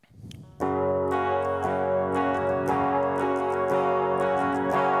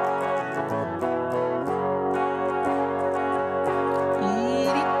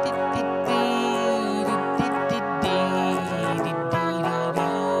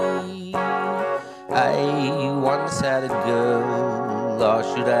I once had a girl, or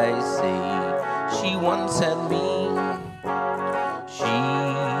should I say, she once had me. She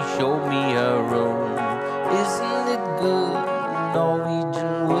showed me her room. Isn't it good,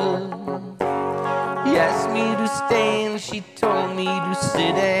 Norwegian wood? He asked me to stay and she told me to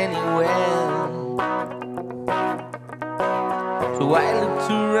sit anywhere. So I looked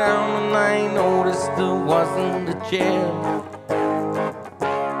around and I noticed there wasn't a chair.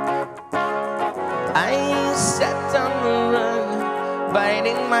 I sat on the rug,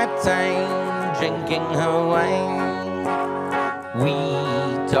 biding my time, drinking her wine. We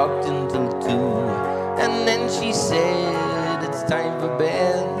talked until 2, and then she said it's time for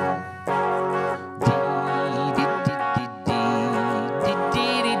bed.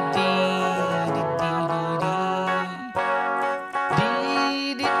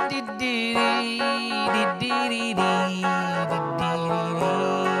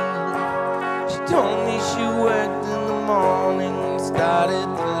 She told me she worked in the morning and started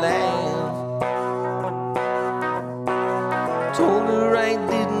to laugh. Told her I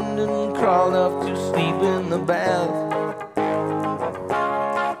didn't and crawled off to sleep in the bath.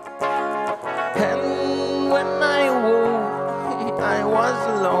 And when I awoke, I was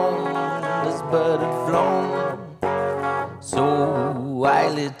alone, this bird had flown. So I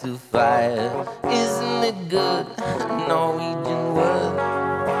lit a fire. Isn't it good, Norwegian wood?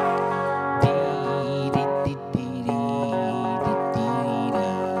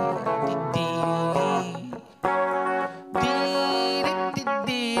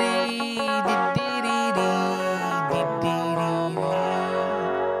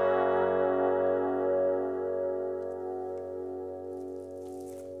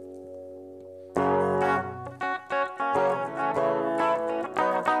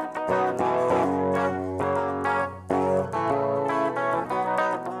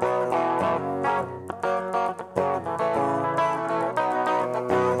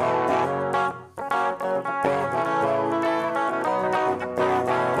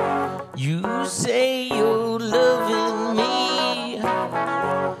 You say you're loving me,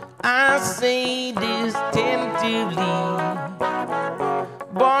 I say this tentatively.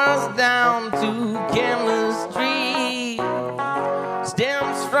 Boils down to chemistry,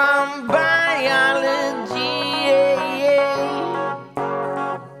 stems from biology.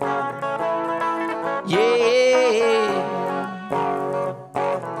 Yeah.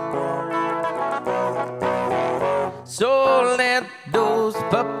 So let those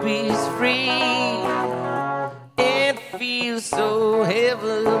puppies free. It feels so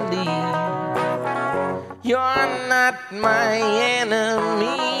heavily. You're not my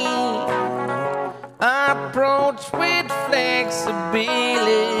enemy. Approach with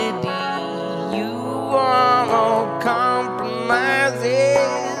flexibility. You are no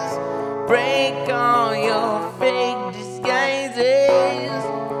compromises. Break all your fake disguises.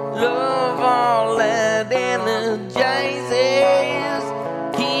 Love all that energizes.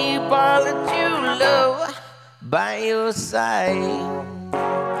 Keep all that you love by your side.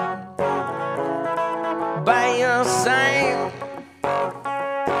 By your side.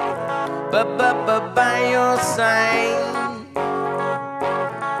 By your side.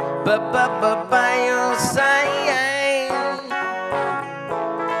 By your side.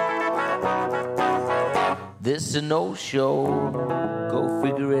 This a no-show, go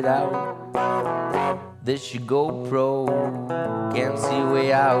figure it out. This your GoPro, can't see a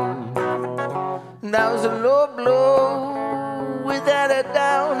way out. That was a low blow, without a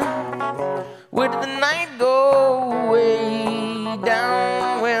doubt. Where did the night go? Way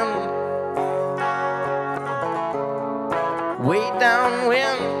down when? Way down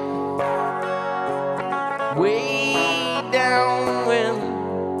when? Way down when?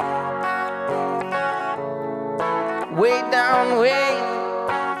 Way down way.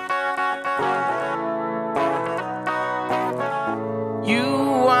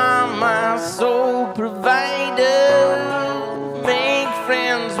 You are my sole provider. Make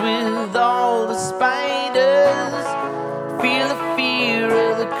friends with all the spiders. Feel the fear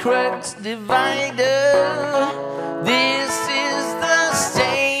of the crux divider. This is the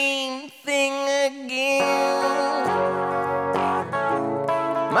same thing again.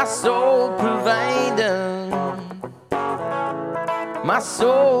 My sole provider. My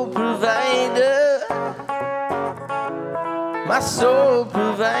sole provider. My sole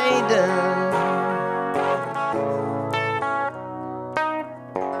provider.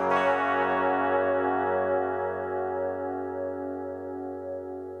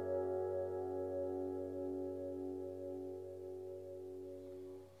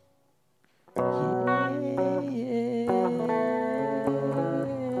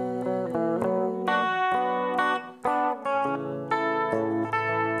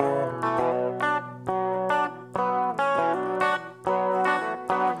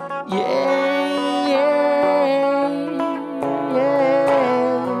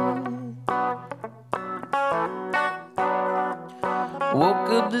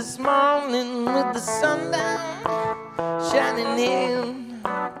 this morning with the sun down shining in.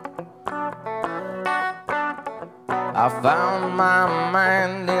 I found my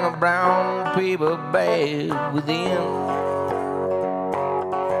mind in a brown paper bag within.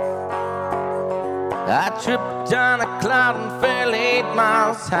 I tripped on a cloud and fell 8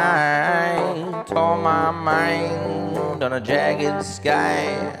 miles high. Tore my mind on a jagged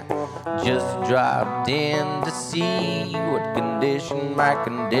sky. Just dropped in to see what condition my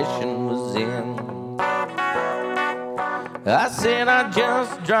condition was in. I said I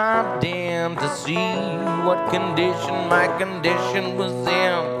just dropped in to see what condition my condition was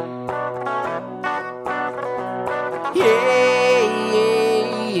in. Yeah,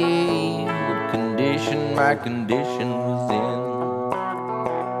 what condition my condition was in.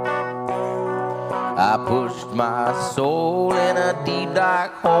 I pushed my soul in a deep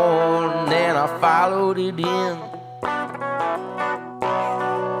dark hole and then I followed it in.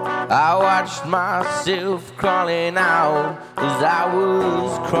 I watched myself crawling out as I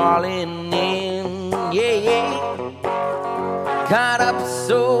was crawling in. Yeah. Caught up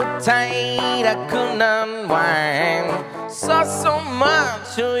so tight I couldn't unwind. Saw so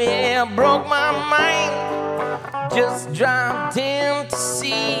much, oh yeah, broke my mind. Just dropped in to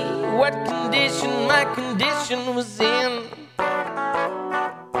see what condition my condition was in.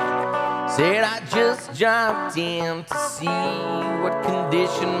 Said I just dropped in to see what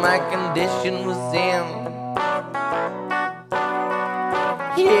condition my condition was in.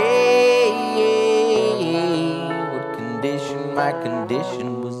 Yeah, what condition my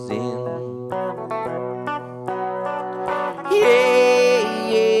condition was in. Yeah,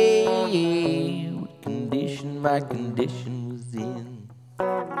 what condition my condition was in.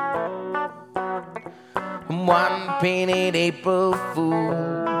 One painted April Fool,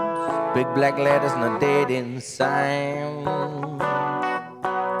 big black letters and a dead sign.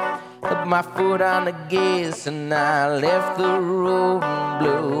 Put my foot on the gas and I left the road and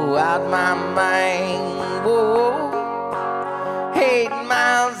blew out my mind. Whoa. 8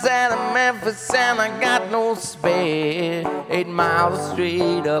 miles out of Memphis and I got no spare. 8 miles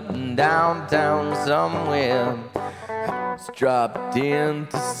straight up and downtown somewhere. Just dropped in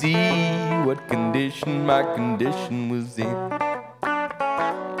to see what condition my condition was in.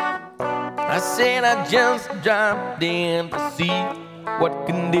 I said I just dropped in to see what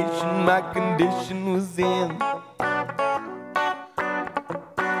condition my condition was in.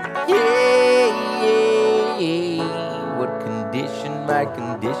 Yeah, what condition my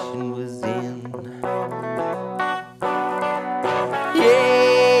condition was in.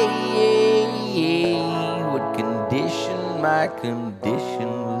 Yeah, what condition my condition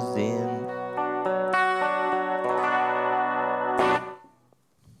was in.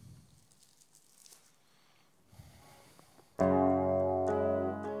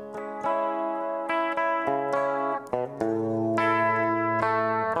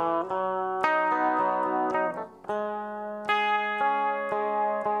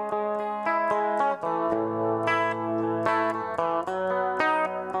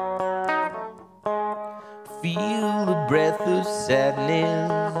 Feel the breath of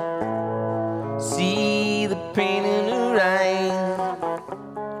sadness, see the pain in her eyes,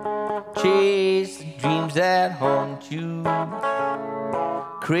 chase the dreams that haunt you,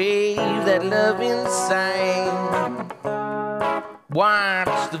 crave that love inside,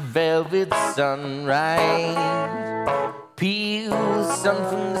 watch the velvet sunrise, peel the sun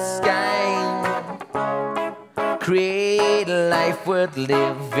from the sky, create a life worth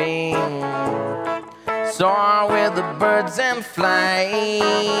living. Soar with the birds and fly.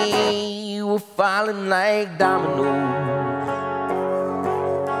 We're falling like dominoes.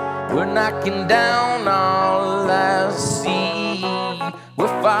 We're knocking down all I see.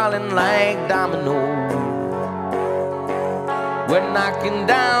 We're falling like dominoes. We're knocking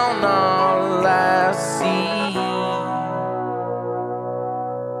down all I see.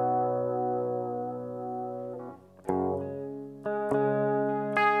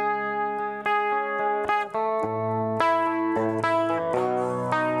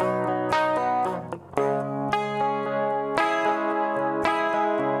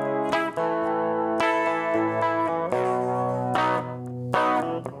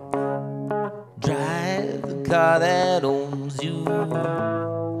 Car that owns you,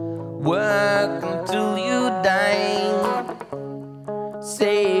 work until you die,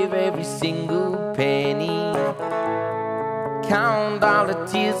 save every single penny, count all the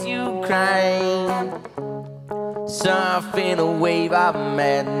tears you cry, surf in a wave of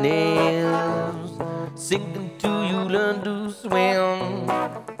madness, sink until you learn to swim,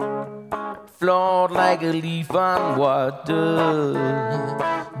 float like a leaf on water,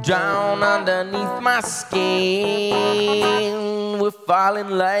 drown underneath my skin. We're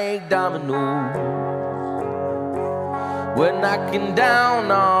falling like dominoes. We're knocking down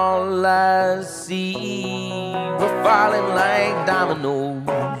all I see. We're falling like dominoes.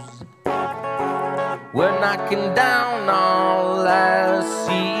 We're knocking down all I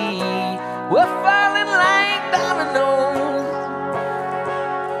see. We're falling like dominoes.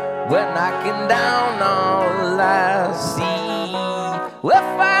 We're knocking down all I see. We're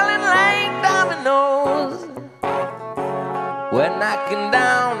falling like dominoes. We're knocking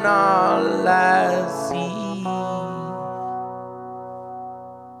down all I see.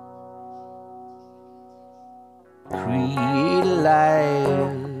 Create a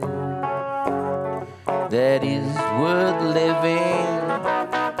life that is worth living.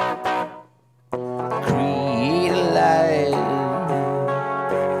 Create a life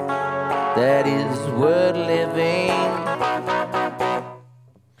that is worth living.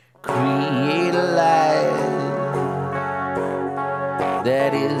 Create a life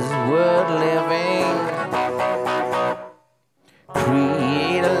that is worth living.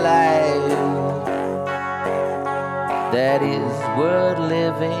 Create a life that is worth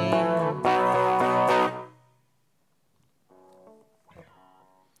living.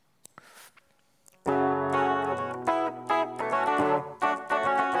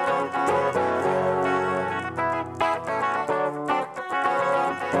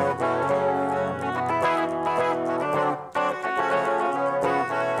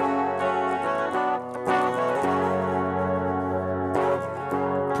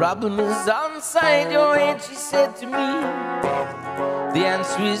 Problem is outside your head, she said to me. The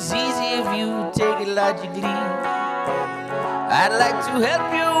answer is easy if you take it logically. I'd like to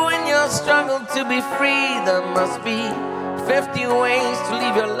help you in your struggle to be free. There must be 50 ways to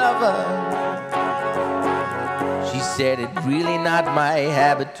leave your lover. She said it's really not my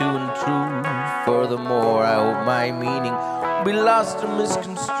habit to intrude. Furthermore, I hope my meaning will be lost or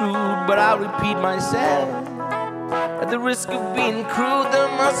misconstrued. But I'll repeat myself. At the risk of being crude, there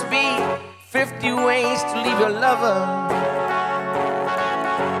must be 50 ways to leave your lover.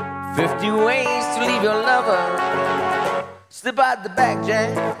 50 ways to leave your lover. Slip out the back,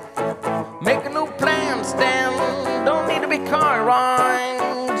 Jack. Make a new plan, Stan. Don't need to be car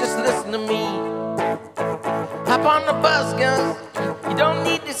wrong. Just listen to me. Hop on the bus, guys. You don't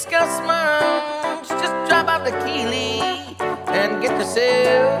need to discuss much. Just drop out the Keeley and get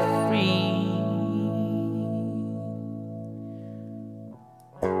yourself free.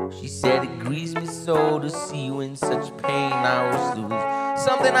 She said it grieves me so to see you in such pain. I was lose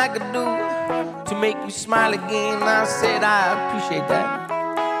something I could do to make you smile again. I said I appreciate that.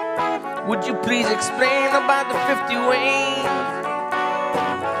 Would you please explain about the 50 ways?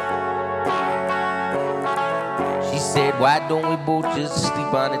 She said, why don't we both just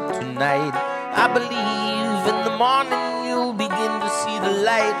sleep on it tonight? I believe in the morning you'll begin to see the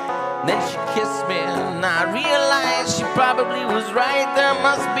light. Then she kissed me and I realized she probably was right. There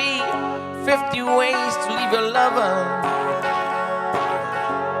must be 50 ways to leave your lover.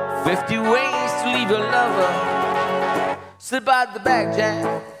 50 ways to leave your lover. Slip out the back, Jack.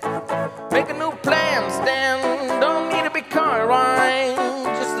 Make a new plan, Stan. Don't need to be car right.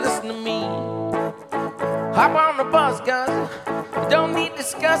 Just listen to me. Hop on the bus, guys. You don't need to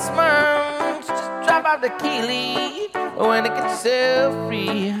discuss much. Just drop out the Keeley when it gets yourself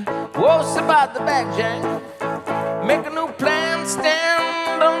free. Whoa, slip out the back, Jack. Make a new plan,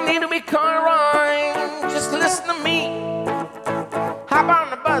 Stan. Don't need to be car right. Just listen to me. Hop on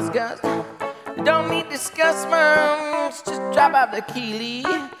the bus, guys. You don't need to discuss much. Just drop out the Keeley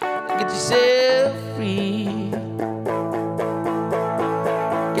and get yourself free.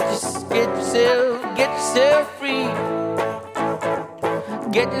 Get yourself free.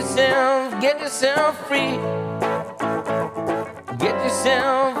 Get yourself free. Get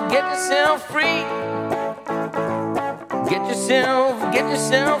yourself free. Get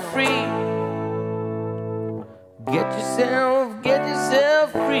yourself free. Get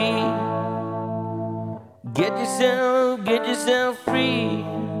yourself free. Get yourself free.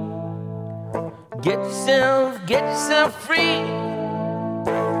 Get yourself free.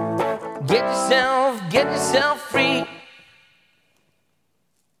 Get yourself free.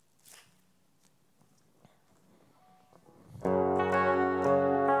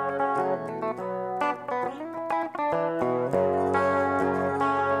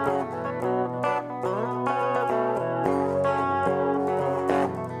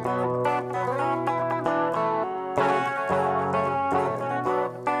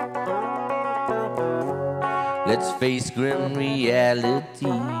 Let's face grim reality.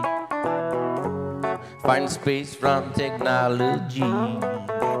 Find space from technology.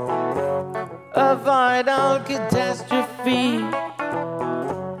 Avoid all catastrophe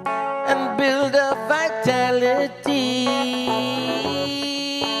and build up vitality.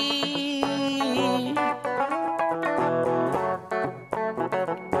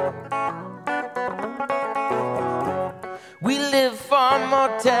 We live for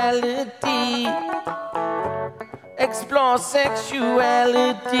mortality, explore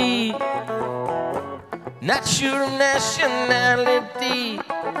sexuality, not sure of nationality,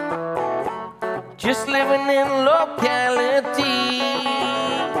 just living in locality.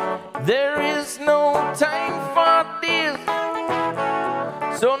 There is no time for this,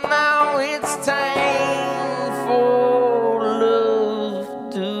 so now it's time for love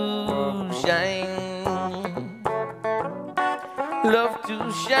to shine. Love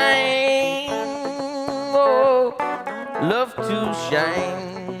to shine, oh, love to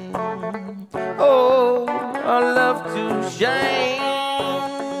shine, oh, I love to shine,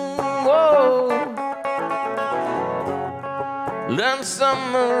 oh. Learn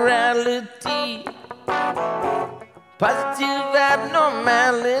some morality, positive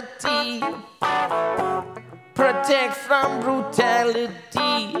abnormality, protect from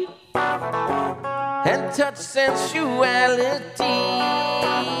brutality, and touch sensuality.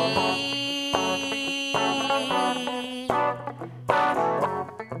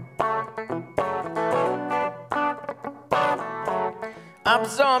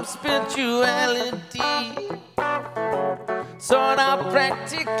 Absorb spirituality, sort out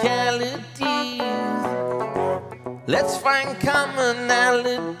practicalities. Let's find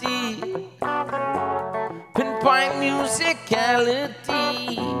commonality, pinpoint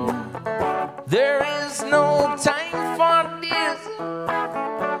musicality. There is no time for this,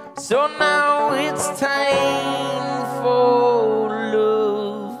 so now it's time for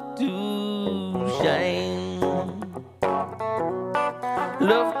love to shine.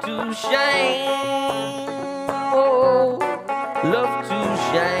 Love to shine, oh, love to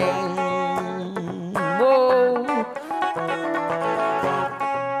shine, oh.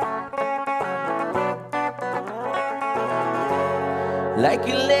 Like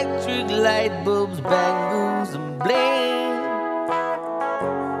electric light bulbs, bangles and bling,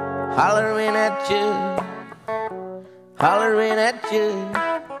 hollering at you, hollering at you.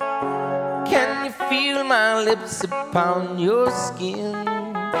 Can you feel my lips upon your skin?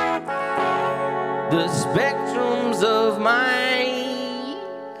 The spectrums of my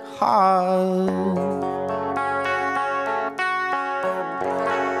heart.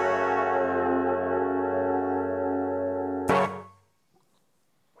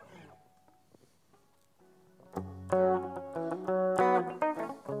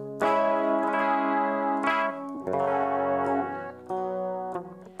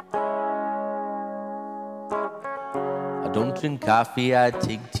 I don't drink coffee, I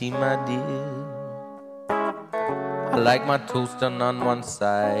take tea, my dear. I like my toast done on one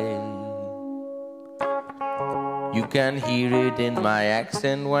side. You can hear it in my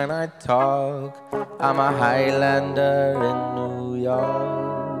accent when I talk. I'm a Highlander in New York.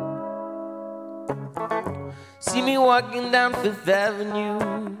 See me walking down Fifth Avenue,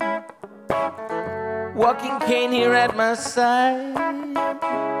 walking cane here at my side.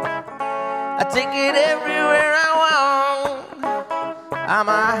 I take it everywhere I want. I'm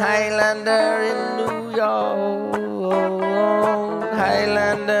a Highlander in New York.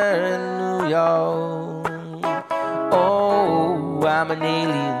 Highlander in New York. Oh, I'm an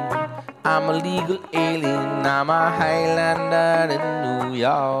alien, I'm a legal alien. I'm a Highlander in New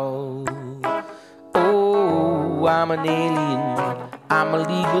York. Oh, I'm an alien, I'm a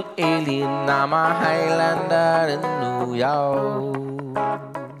legal alien. I'm a Highlander in New York.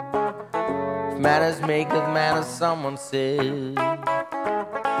 If manners make of manners, someone said,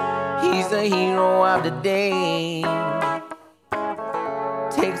 he's the hero of the day.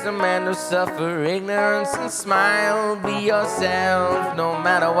 Takes a man to suffer ignorance and smile. Be yourself, no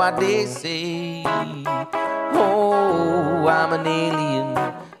matter what they say. Oh, I'm an alien,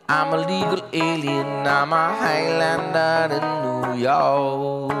 I'm a legal alien. I'm a Highlander in New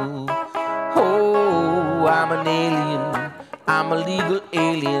York. Oh, I'm an alien, I'm a legal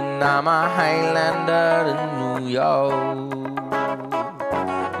alien. I'm a Highlander in New York.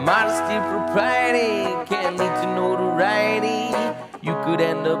 Modesty, propriety, can't lead to notoriety. You could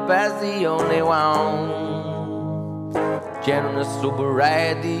end up as the only one. Gentleness,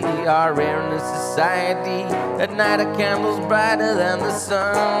 sobriety are rare in this society. At night a candle's brighter than the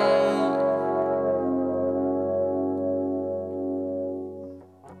sun.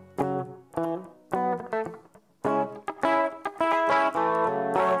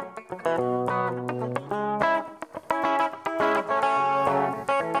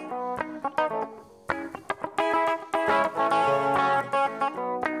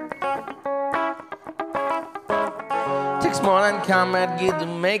 Takes more than combat gear to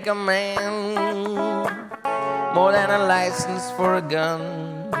make a man, more than a license for a gun.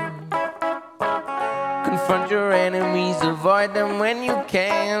 Confront your enemies, avoid them when you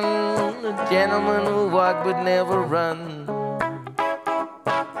can. A gentleman will walk but never run.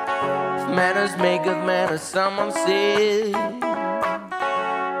 If manners maketh manners, someone said,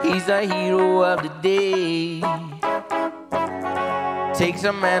 he's a hero of the day. Takes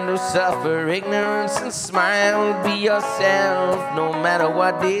a man to suffer ignorance and smile. Be yourself, no matter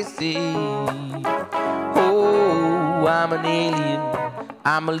what they say. Oh, I'm an alien,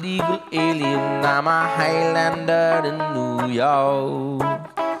 I'm a legal alien, I'm a Highlander in New York.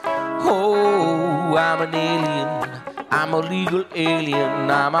 Oh, I'm an alien, I'm a legal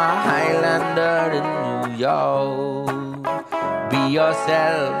alien, I'm a Highlander in New York. Be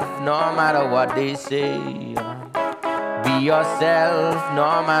yourself, no matter what they say. Be yourself,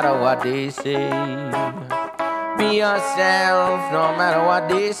 no matter what they say. Be yourself, no matter what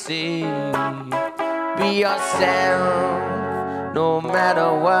they say. Be yourself, no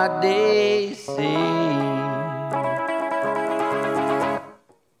matter what they say.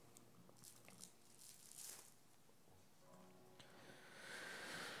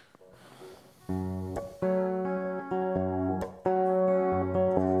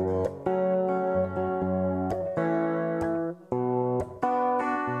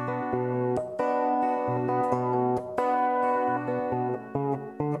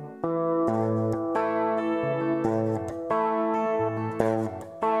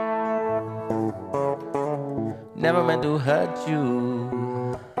 Never meant to hurt you,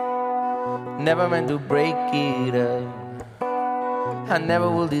 never meant to break it up. I never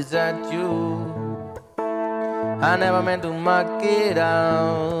will desert you, I never meant to mark it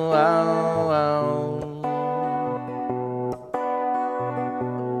out.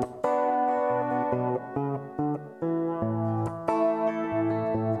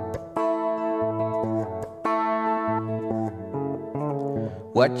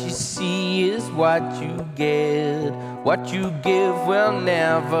 What you see is what you get. What you give will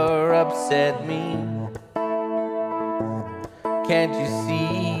never upset me. Can't you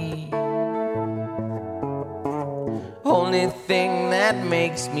see? Only thing that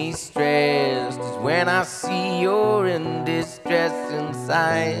makes me stressed is when I see you're in distress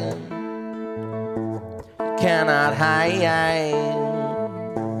inside. Cannot hide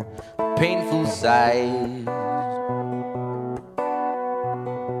painful sighs.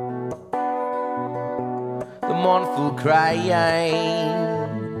 The mournful crying,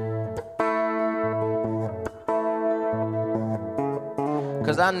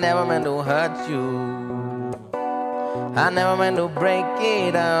 'cause I never meant to hurt you, I never meant to break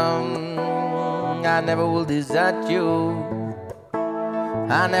it down. I never will desert you,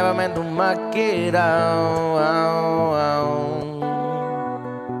 I never meant to muck it out.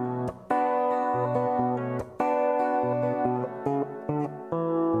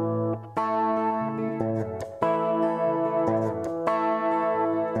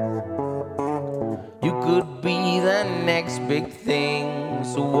 You could be the next big thing,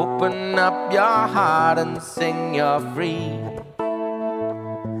 so open up your heart and sing you're free,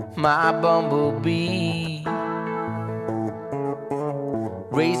 my bumblebee.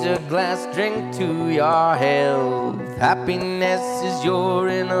 Raise a glass, drink to your health. Happiness is your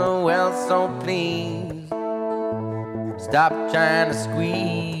inner wealth, so please stop trying to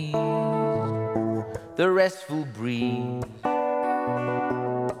squeeze the restful breeze.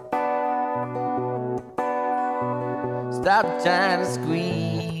 Stop trying to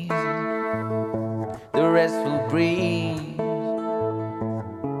squeeze the restful breeze.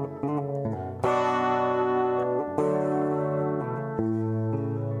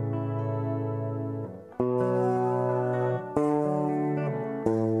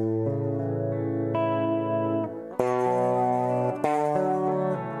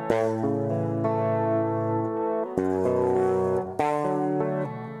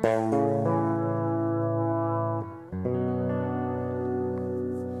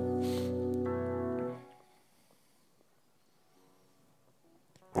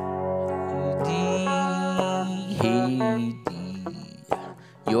 Hey,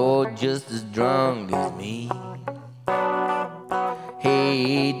 you're just as drunk as me.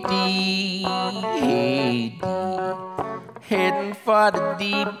 Hey, D, heading for the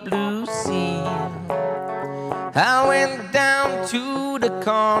deep blue sea. I went down to the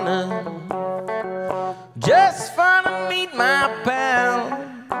corner just for to meet my pal.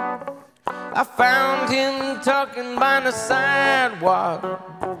 I found him talking by the sidewalk,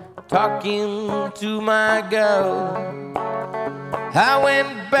 talking to my girl. I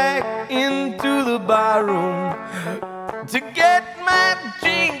went back into the barroom to get my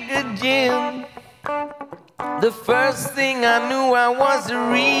drink again. The first thing I knew I was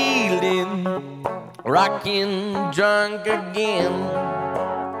reeling, rocking drunk again.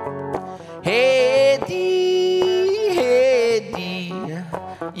 Hey Dee,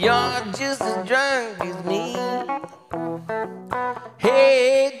 you're just as drunk as me.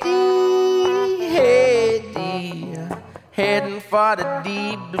 Hey Dee, heading for the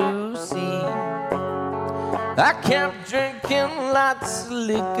deep blue sea. I kept drinking lots of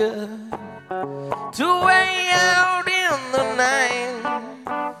liquor to way out in the night.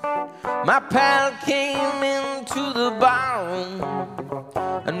 My pal came into the barroom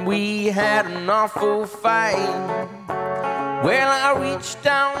and we had an awful fight. Well, I reached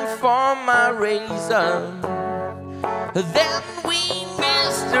down for my razor, then we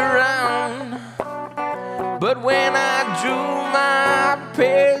messed around. But when I drew my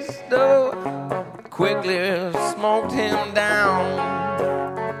pistol, quickly smoked him down.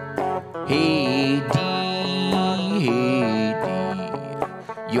 Hey Dee,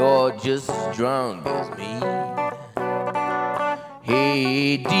 you're just as drunk as me.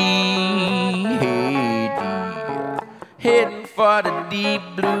 Hey Dee, heading for the deep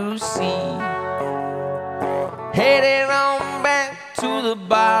blue sea. Headed on back to the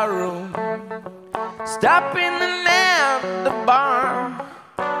barroom, stopping in at the bar.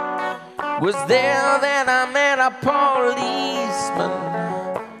 Was there that I met a policeman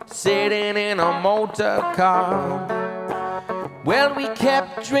sitting in a motor car. Well, we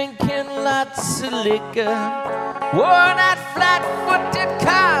kept drinking lots of liquor, wore that flat-footed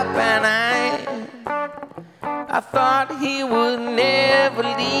cop, and I thought he would never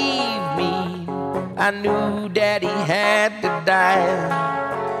leave me. I knew that he had to die.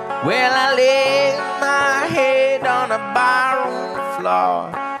 Well, I laid my head on the barroom floor,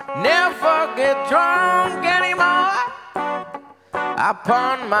 never get drunk anymore. I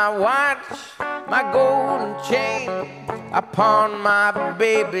pawned my watch, my golden chain, I pawned my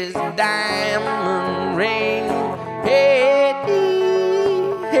baby's diamond ring. Hey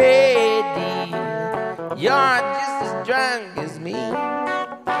Dee, you're just as drunk as me.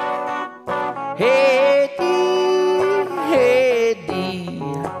 Hey Dee,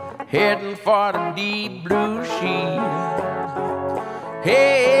 heading for the deep blue sea.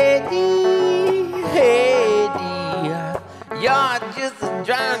 Hey Dee, you're just as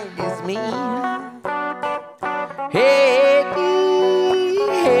drunk as me. Hey Dee,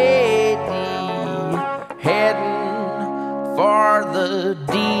 heading for the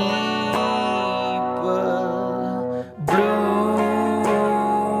deep blue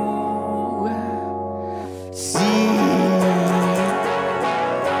sea.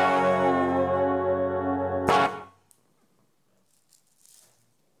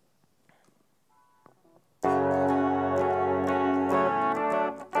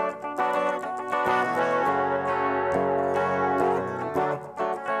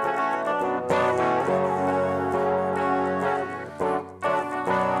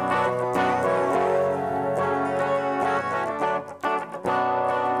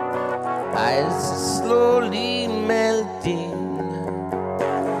 Ice is slowly melting,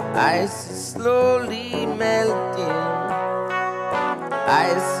 ice is slowly melting,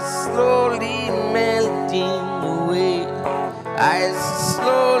 ice is slowly melting away, ice is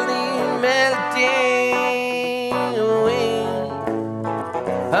slowly melting away,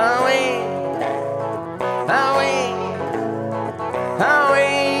 away, away,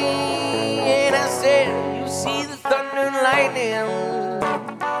 away. And I said, you see the thunder and lightning,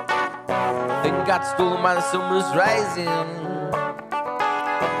 then got stolen by the summer's rising.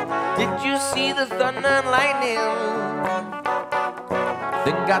 Did you see the thunder and lightning?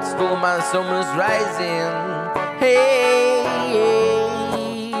 Then got stolen by the summer's rising. Hey,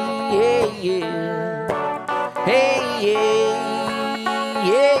 yeah, yeah, hey, yeah,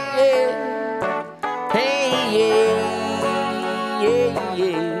 yeah, yeah, hey, yeah, yeah,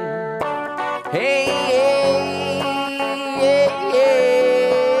 yeah, hey, yeah, yeah.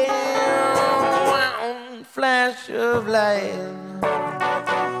 Flash of light,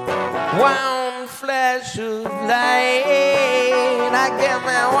 one flash of light. I get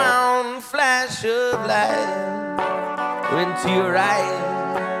my one flash of light into your eyes,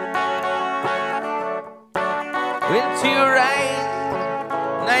 into your eyes.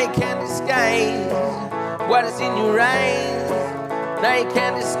 Now you can't disguise what is in your eyes. Now you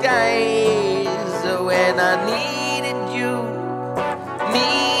can't disguise when I needed you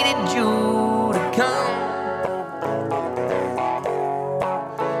to come.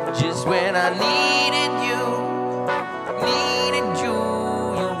 Just when I needed you,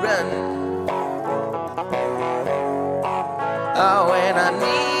 you run.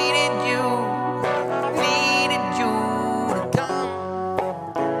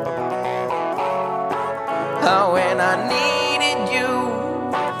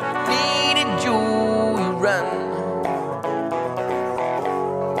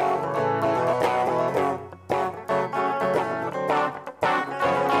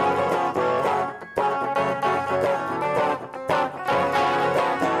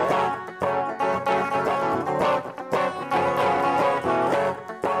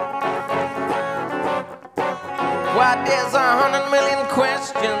 Why, there's 100 million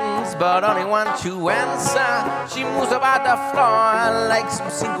questions, but only one to answer. She moves about the floor like some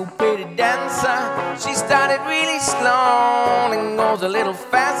syncopated dancer. She started really slow and goes a little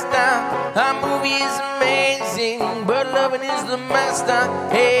faster. Her movie is amazing, but loving is the master.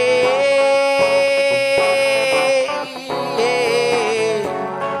 Hey.